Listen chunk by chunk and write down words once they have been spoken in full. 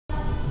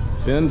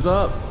Fins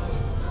up.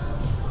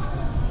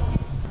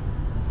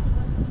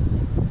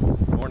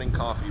 Morning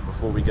coffee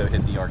before we go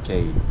hit the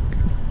arcade.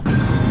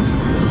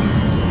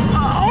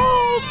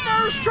 Oh,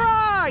 first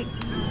try!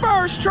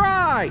 First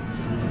try!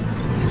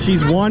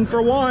 She's 1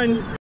 for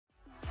 1.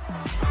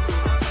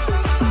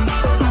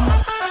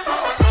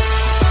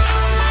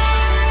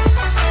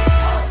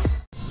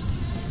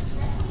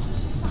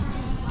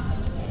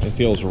 It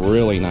feels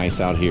really nice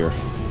out here.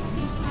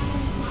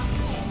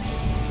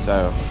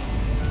 So,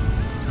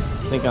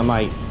 I think I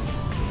might,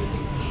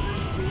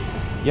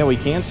 yeah, we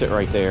can sit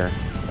right there.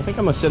 I think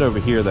I'm gonna sit over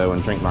here though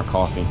and drink my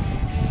coffee.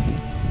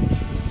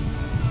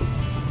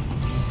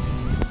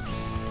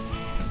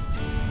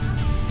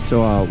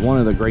 So one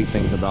of the great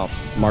things about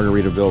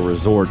Margaritaville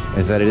Resort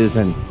is that it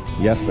isn't,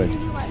 yes babe.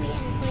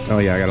 Oh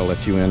yeah, I gotta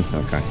let you in,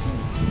 okay.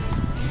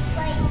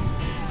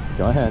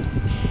 Go ahead.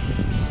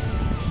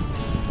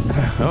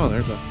 Oh,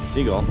 there's a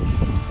seagull.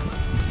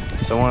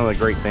 So one of the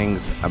great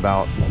things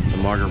about the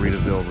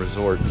Margaritaville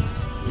Resort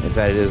is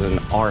that it is an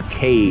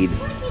arcade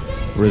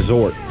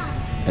resort.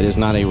 It is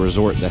not a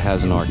resort that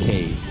has an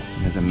arcade.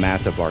 It has a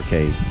massive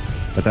arcade.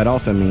 But that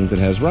also means it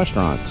has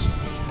restaurants.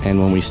 And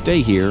when we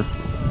stay here,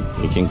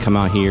 we can come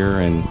out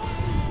here and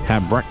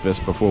have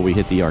breakfast before we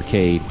hit the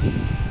arcade.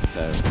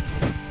 So,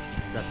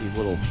 got these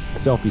little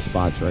selfie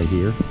spots right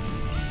here.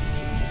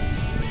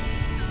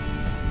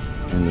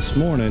 And this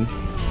morning,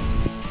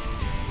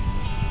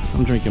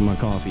 I'm drinking my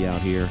coffee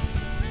out here,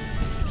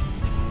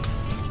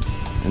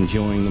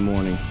 enjoying the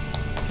morning.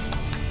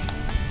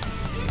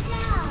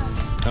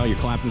 Oh, you're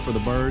clapping for the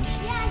birds?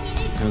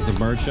 Yeah, it was a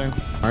bird show? All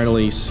right,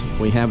 Elise,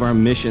 we have our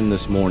mission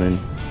this morning.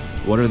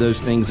 What are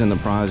those things in the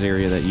prize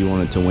area that you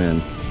wanted to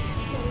win?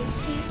 Silly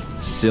scoops.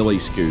 Silly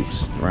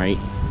scoops, right?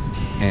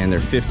 And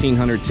they're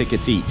 1,500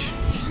 tickets each.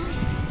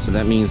 So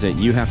that means that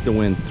you have to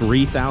win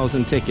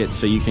 3,000 tickets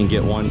so you can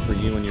get one for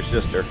you and your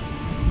sister.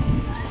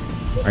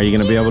 Are you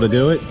gonna be able to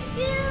do it?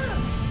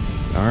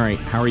 All right,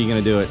 how are you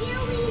going to do it?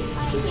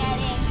 I'm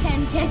getting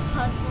 10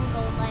 jackpots on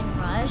Goal Line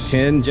Rush.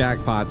 10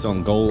 jackpots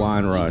on Goal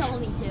Line Rush. He told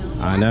me to.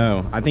 I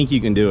know. I think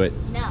you can do it.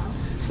 No.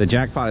 The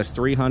jackpot is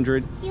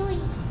 300,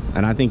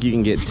 and I think you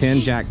can get 10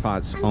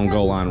 jackpots on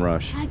Goal Line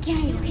Rush. Okay,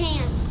 you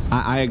can.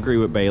 I agree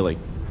with Bailey.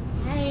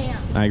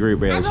 I agree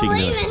with Bailey. I She can do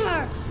believe it. in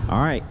her.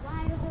 All right.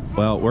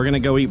 Well, we're going to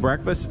go eat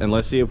breakfast, and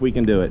let's see if we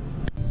can do it.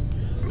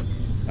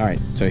 All right,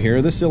 so here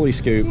are the silly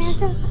scoops.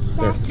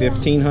 They're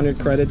 1,500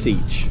 credits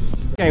each.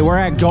 Okay, we're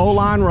at Goal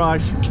Line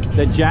Rush.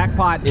 The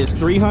jackpot is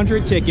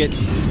 300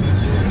 tickets.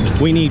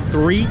 We need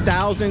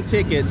 3,000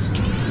 tickets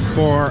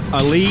for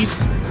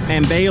Elise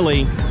and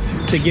Bailey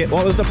to get,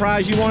 what was the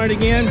prize you wanted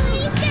again?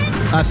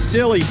 A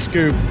silly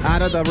scoop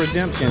out of the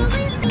redemption.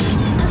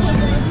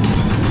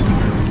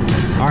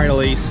 All right,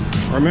 Elise.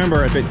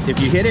 Remember, if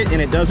you hit it and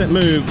it doesn't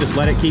move, just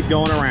let it keep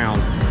going around.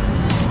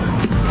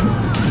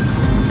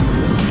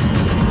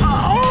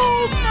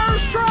 Oh,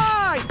 first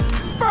try!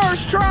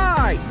 First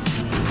try!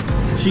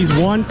 She's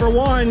 1 for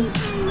 1.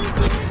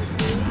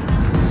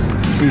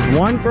 She's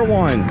 1 for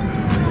 1. You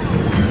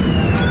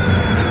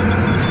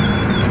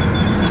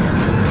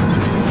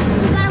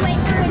gotta wait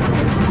for it.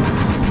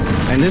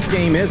 And this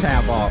game is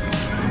half off.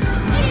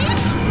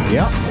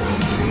 Yep.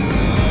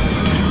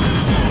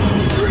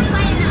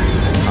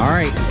 All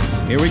right,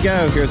 here we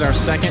go. Here's our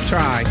second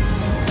try.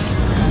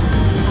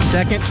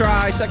 Second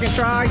try, second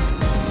try.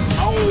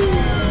 Oh,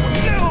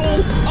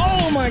 no.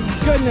 Oh, my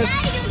goodness.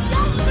 Daddy, you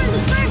jumped for the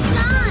first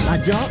time. I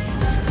jumped?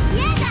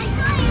 Yes, I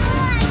saw you.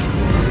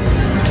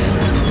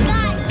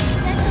 Guys,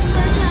 that's the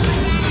first time my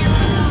dad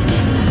ever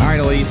jumped. All right,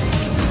 Elise.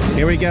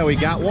 Here we go. We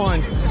got one.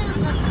 The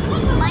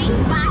light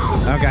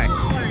flashes. Okay.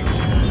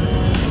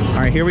 All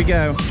right, here we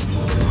go.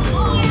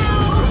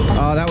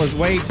 Oh, that was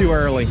way too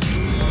early. Out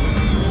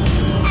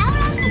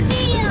on the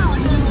field.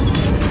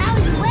 That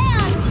was way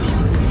out of the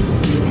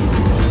field.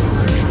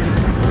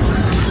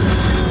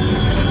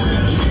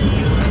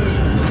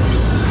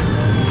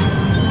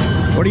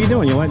 What are you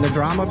doing? You letting the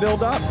drama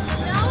build up?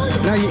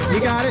 No, you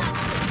got it.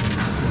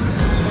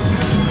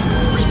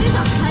 Wait, there's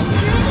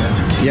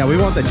 100? Yeah, we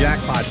want the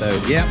jackpot though.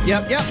 Yep.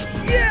 Yes!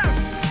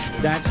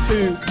 That's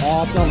 2.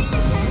 Awesome.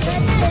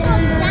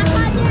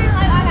 Jackpot there?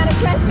 I gotta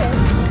press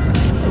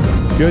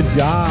it. Good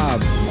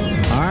job.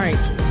 All right,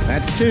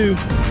 that's 2.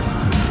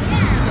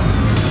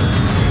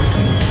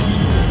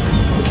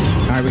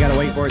 All right, we gotta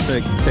wait for it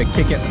to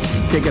kick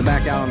it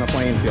back out on the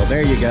playing field.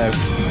 There you go. The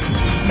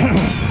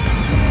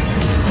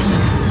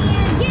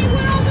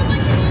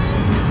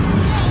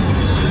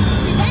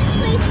best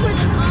place for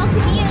them all to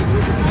be is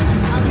with a bunch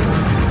of other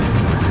ones.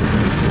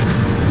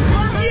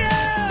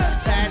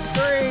 Yeah! That's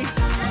 3.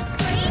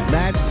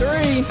 That's 3? That's 3.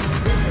 We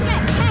can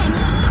get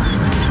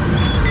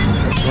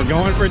 10. We're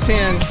going for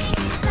 10.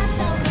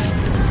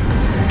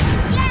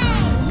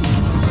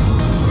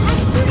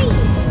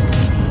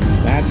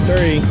 That's 3. Pick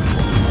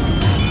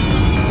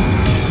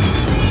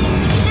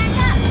it back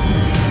up.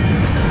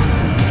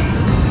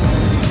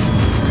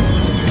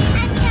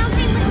 I'm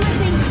counting with my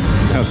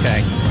finger. Okay.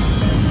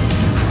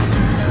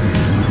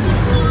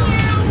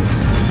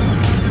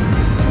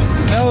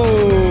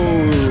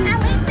 Oh! At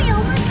least we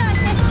almost got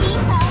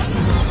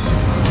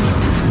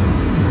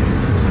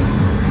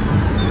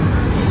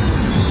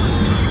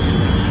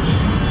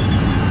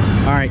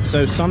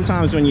so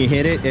sometimes when you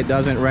hit it, it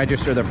doesn't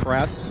register the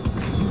press.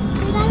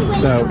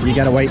 So You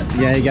gotta wait.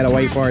 Yeah, you gotta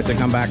wait for it to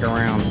come back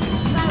around.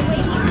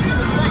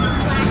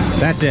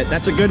 That's it.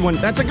 That's a good one.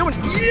 That's a good one.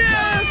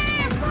 Yes!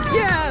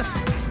 Yes!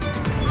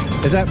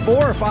 Is that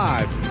 4 or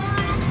 5?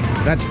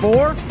 That's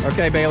 4?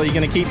 Okay, Bailey, you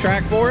gonna keep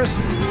track for us?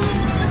 I'm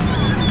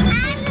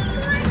the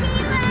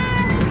scorekeeper.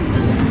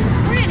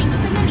 We're getting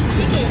so many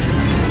tickets.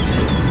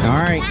 All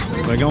right,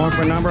 we're going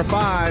for number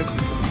 5.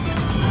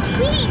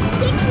 We need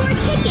 6 more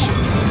tickets.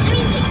 I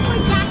mean 6 more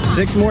jackpots.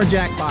 6 more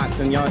jackpots,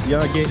 and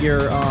y'all get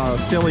your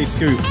silly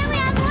scoops. And we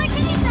have more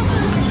tickets than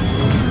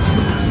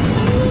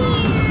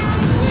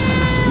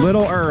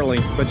Little early,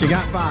 but you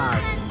got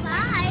 5. 5.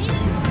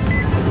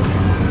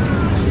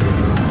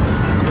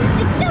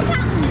 It's still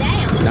counting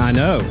down. I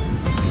know.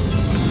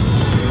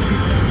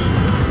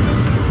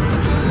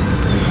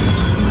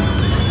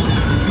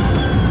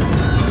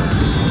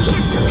 We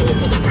have so many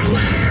tickets right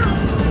now.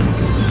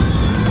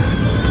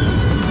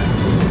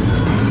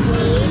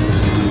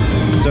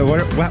 So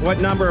what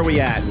number are we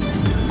at?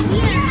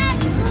 We are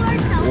at 4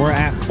 so We're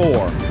at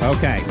 4.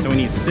 Okay, so we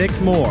need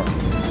 6 more. If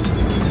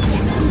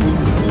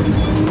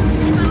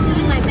I'm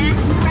doing my math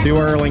correctly. Too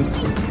early.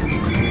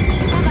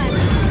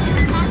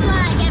 That's what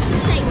I get for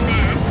saying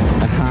math.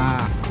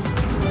 Aha.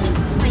 Jinx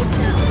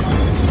myself.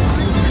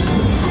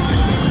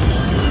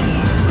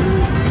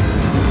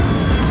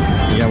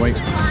 You gotta wait.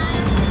 5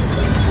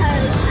 is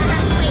because I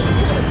have to wait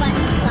until the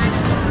button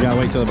flashes. You gotta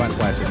wait till the button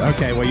flashes.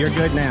 Okay, well you're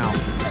good now.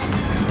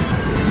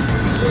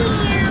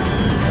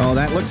 Oh,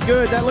 that looks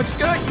good. That looks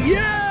good.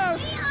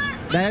 Yes!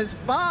 That is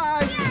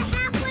 5.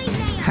 Halfway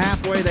there.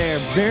 Halfway there.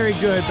 Very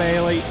good,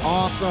 Bailey.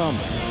 Awesome.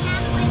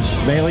 Halfway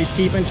there. Bailey's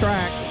keeping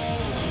track.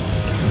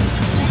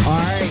 All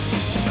right.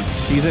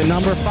 She's at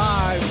number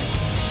 5. We're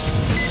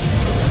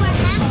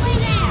halfway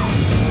there.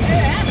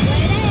 We're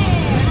halfway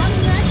there. How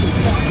many rushes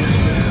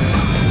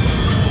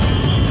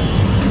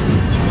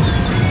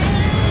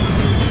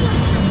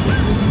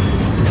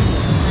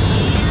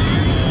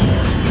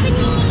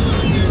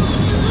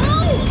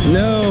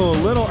No, a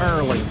little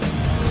early. We're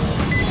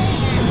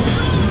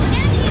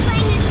gonna keep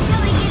playing this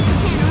until we get to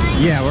 10,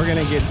 right? Yeah, we're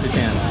gonna get to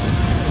 10.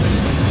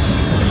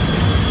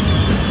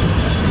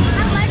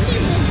 How much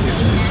is this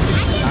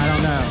thing? I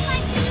don't know. If I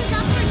choose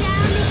up or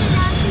down,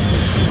 because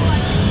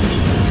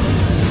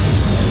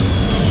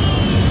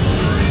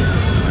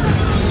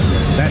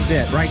That's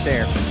it, right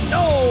there.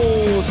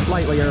 No,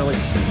 slightly early.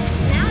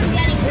 now I'm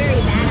getting very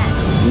bad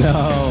at it.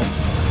 No,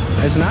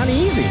 it's not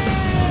easy.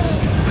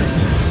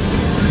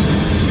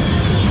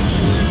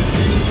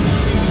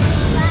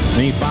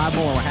 We need 5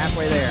 more. We're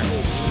halfway there. Give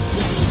me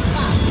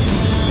fuck.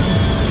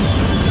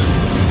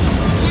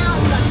 Now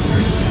I'm going.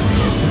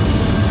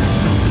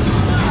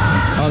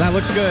 Oh, that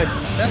looks good.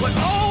 That looks.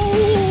 Oh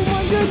my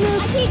I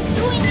goodness. keep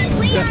doing it.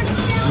 We are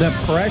still. The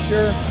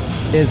pressure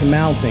is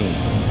mounting.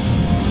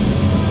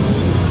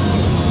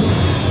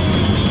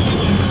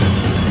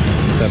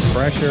 The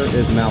pressure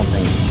is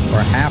mounting.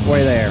 We're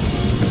halfway there.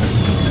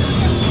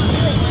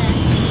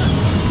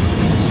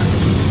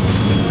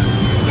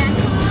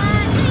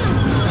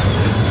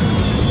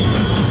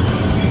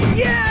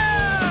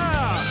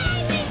 Yeah!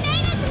 We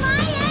made it to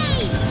my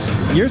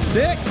age. You're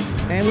 6,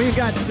 and we've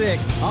got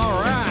 6.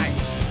 All right.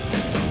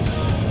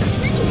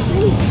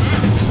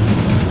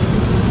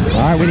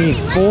 All right, we need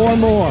 4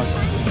 more.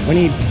 We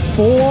need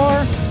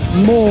 4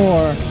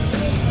 more.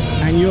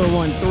 And you have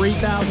won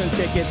 3,000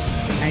 tickets,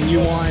 and you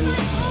won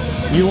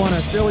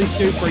a silly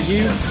scoop for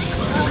you. And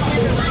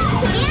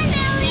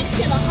now next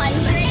to the 100.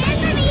 And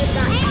for me,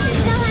 and we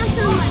still have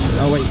so much.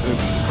 Oh wait,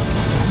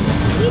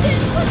 You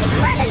didn't put the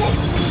credit in.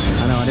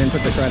 I know I didn't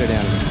put the credit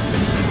in.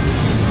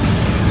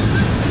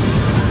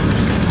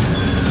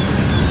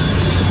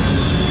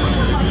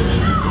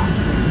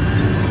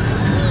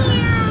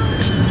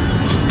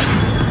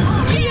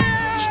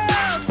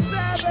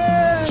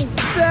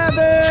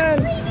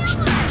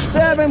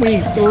 Seven. We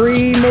need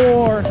 3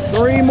 more.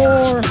 3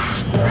 more.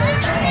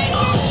 This thing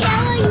is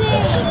killing me.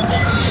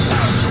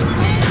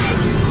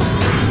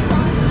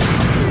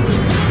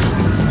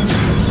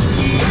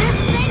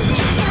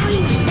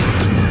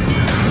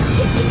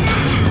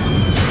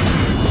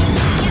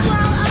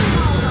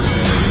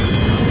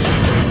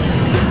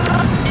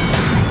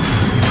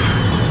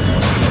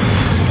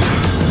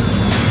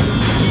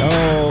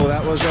 Oh,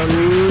 that was a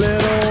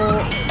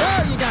little.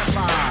 Oh, you got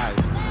 5.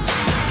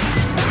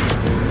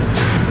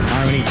 All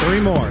right, we need 3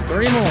 more.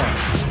 3 more.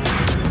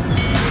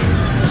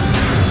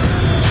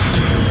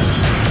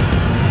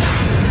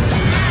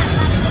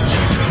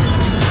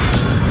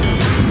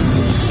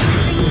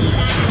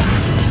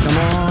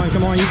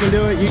 Come on, you can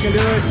do it. You can do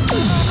it.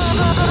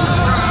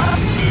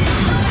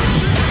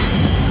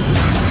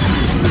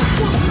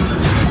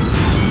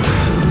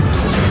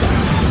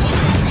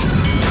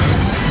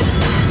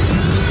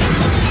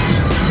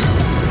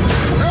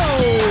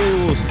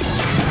 Oh!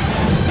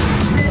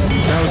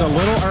 That was a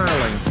little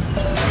early.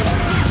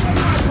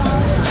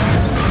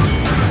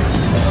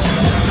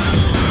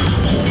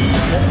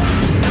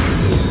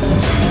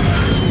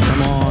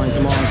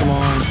 Come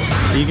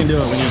on. You can do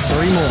it. We need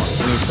 3 more.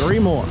 We need 3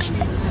 more.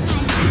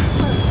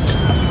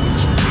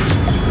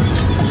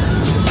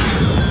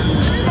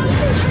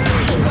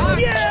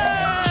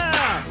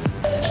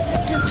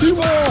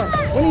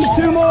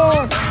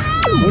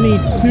 We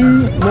need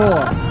 2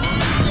 more.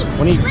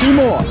 We need 2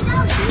 more.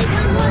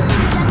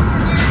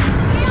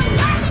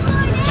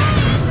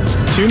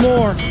 2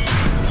 more.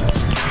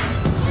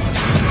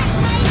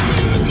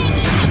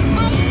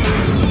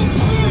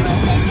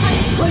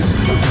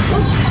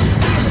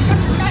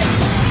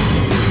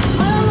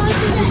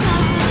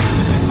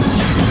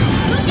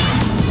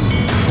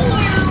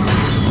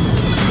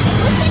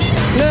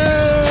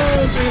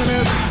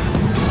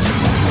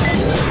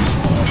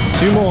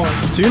 Two more,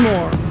 2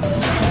 more.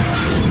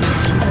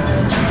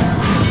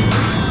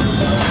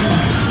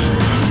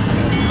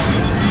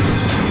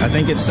 I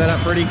think it's set up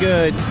pretty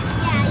good. Yeah, you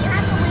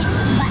have to wait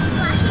till the button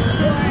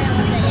flashes or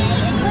else it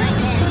like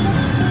this.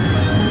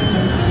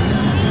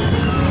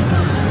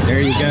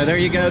 There you go, there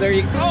you go, there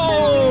you go.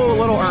 Oh, a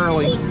little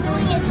early. Keep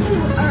doing it too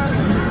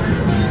early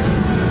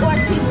or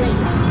too late.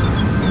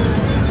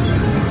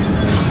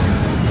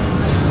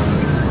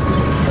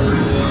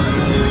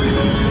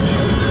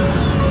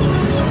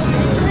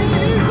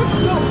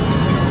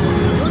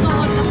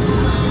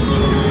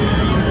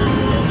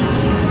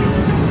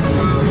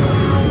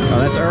 Oh,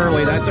 that's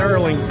early, that's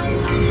early. I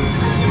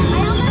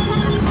almost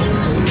got the 50.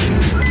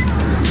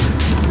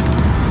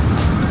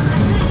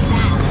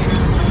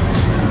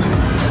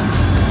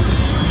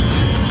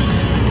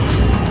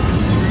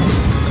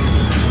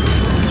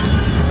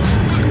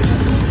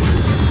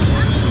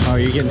 Oh,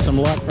 you're getting some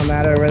luck from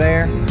that over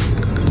there?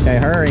 Okay,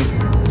 hurry.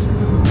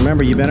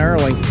 Remember, you've been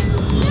early.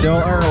 Still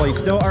early,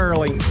 still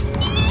early.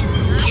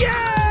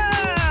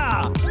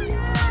 Yeah!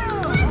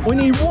 We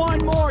need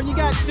 1 more. You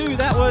got 2.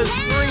 That was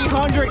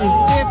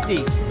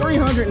 350.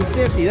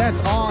 350.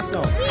 That's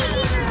awesome. We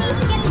either need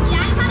to get the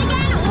jackpot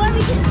again, or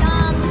we can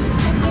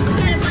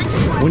get a bunch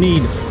of more. We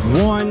need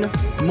 1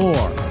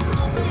 more.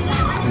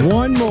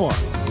 1 more.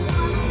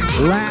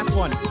 Last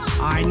one.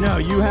 I know,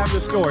 you have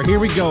the score. Here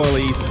we go,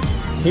 Elise.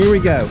 Here we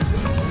go.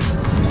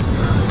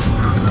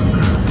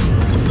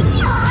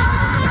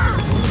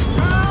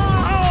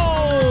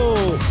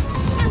 Oh!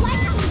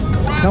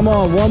 Come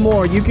on, 1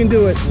 more. You can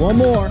do it. 1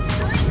 more. I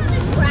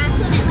like how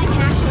there's grass on it, like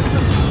an actual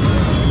football.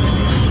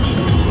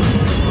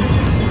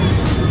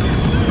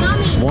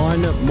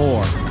 Mommy. 1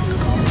 more.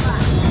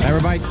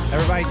 Everybody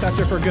touch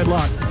it for good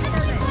luck.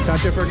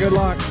 Touch it for good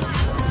luck.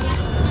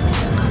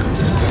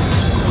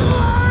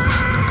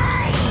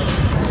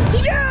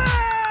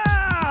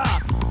 Yeah!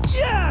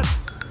 Yes!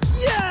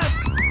 Yes!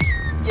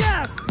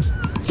 Yes!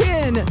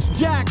 10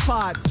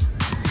 jackpots.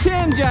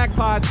 10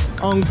 jackpots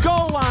on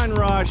Goal Line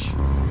Rush.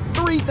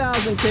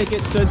 3,000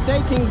 tickets so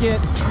they can get,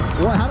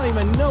 what, I don't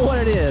even know what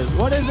it is.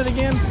 What is it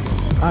again?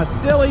 A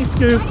Silly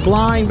Scoop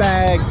blind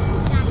bag.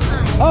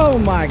 Oh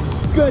my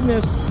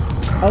goodness,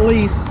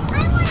 Elise,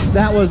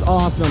 that was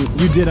awesome.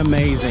 You did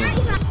amazing.